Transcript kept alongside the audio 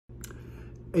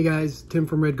Hey guys, Tim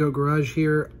from Red Goat Garage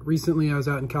here. Recently I was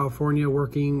out in California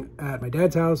working at my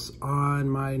dad's house on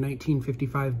my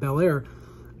 1955 Bel Air,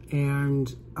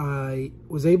 and I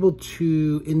was able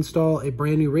to install a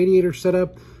brand new radiator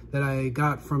setup that I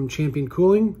got from Champion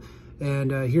Cooling.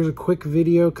 And here's a quick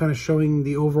video kind of showing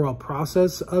the overall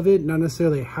process of it. Not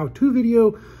necessarily a how-to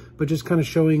video, but just kind of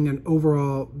showing an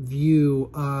overall view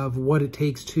of what it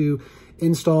takes to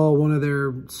install one of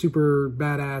their super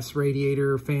badass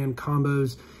radiator fan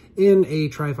combos in a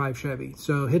Tri-5 Chevy.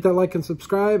 So hit that like and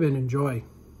subscribe and enjoy.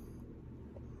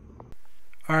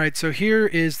 Alright, so here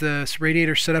is the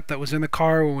radiator setup that was in the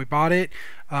car when we bought it.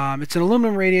 It's an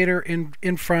aluminum radiator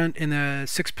in front in the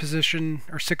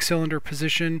 6-cylinder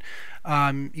position.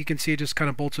 You can see it just kind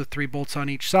of bolts with 3 bolts on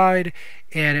each side,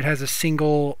 and it has a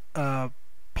single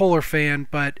polar fan,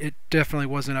 but it definitely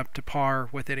wasn't up to par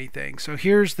with anything. So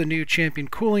here's the new Champion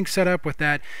Cooling setup with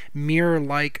that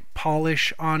mirror-like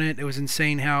polish on it. It was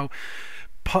insane how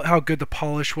good the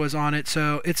polish was on it.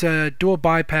 So it's a dual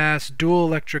bypass, dual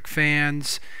electric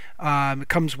fans. It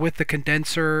comes with the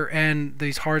condenser and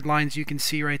these hard lines you can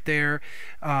see right there.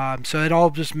 So it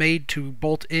all just made to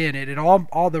bolt in. It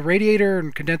all the radiator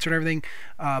and condenser and everything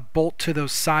bolt to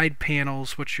those side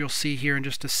panels, which you'll see here in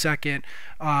just a second,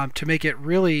 to make it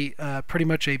really pretty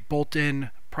much a bolt-in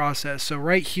process. So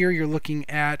right here you're looking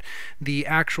at the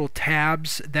actual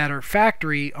tabs that are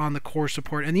factory on the core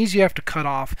support, and these you have to cut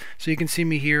off. So you can see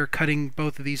me here cutting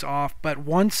both of these off, but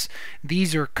once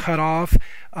these are cut off,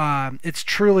 it's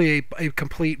truly a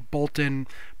complete bolt-in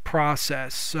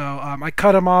process. So I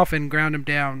cut them off and ground them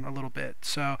down a little bit.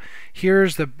 So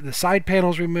here's the side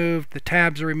panels removed, the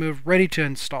tabs are removed, ready to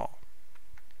install.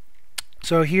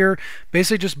 So here,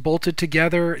 basically just bolted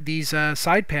together these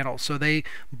side panels. So they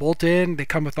bolt in, they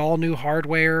come with all new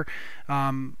hardware,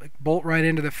 bolt right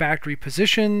into the factory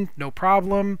position, no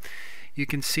problem. You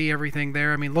can see everything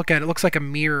there. I mean, look at it, it looks like a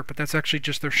mirror, but that's actually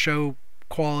just their show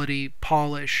quality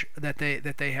polish that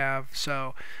they have.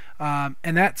 So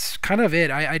and that's kind of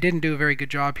it. I didn't do a very good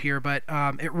job here, but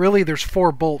it really, there's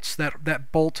 4 bolts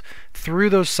that bolt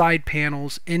through those side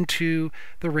panels into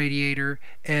the radiator,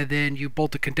 and then you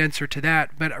bolt the condenser to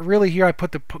that. But really here I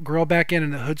put the grill back in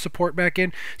and the hood support back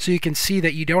in, so you can see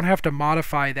that you don't have to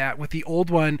modify that. With the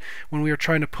old one, when we were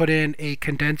trying to put in a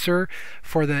condenser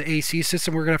for the AC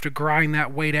system, we're gonna have to grind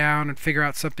that way down and figure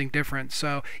out something different.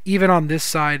 So even on this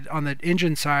side, on the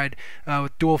engine side,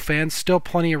 with dual fans, still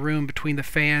plenty of room between the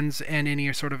fans and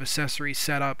any sort of accessory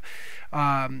setup.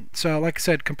 So like I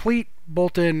said, complete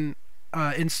bolt-in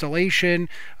installation.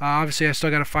 Obviously I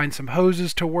still got to find some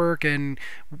hoses to work and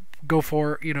go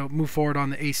for, move forward on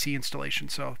the AC installation.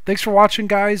 So thanks for watching,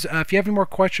 guys. If you have any more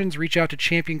questions, reach out to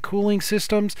Champion Cooling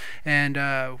Systems, and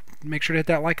make sure to hit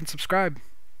that like and subscribe.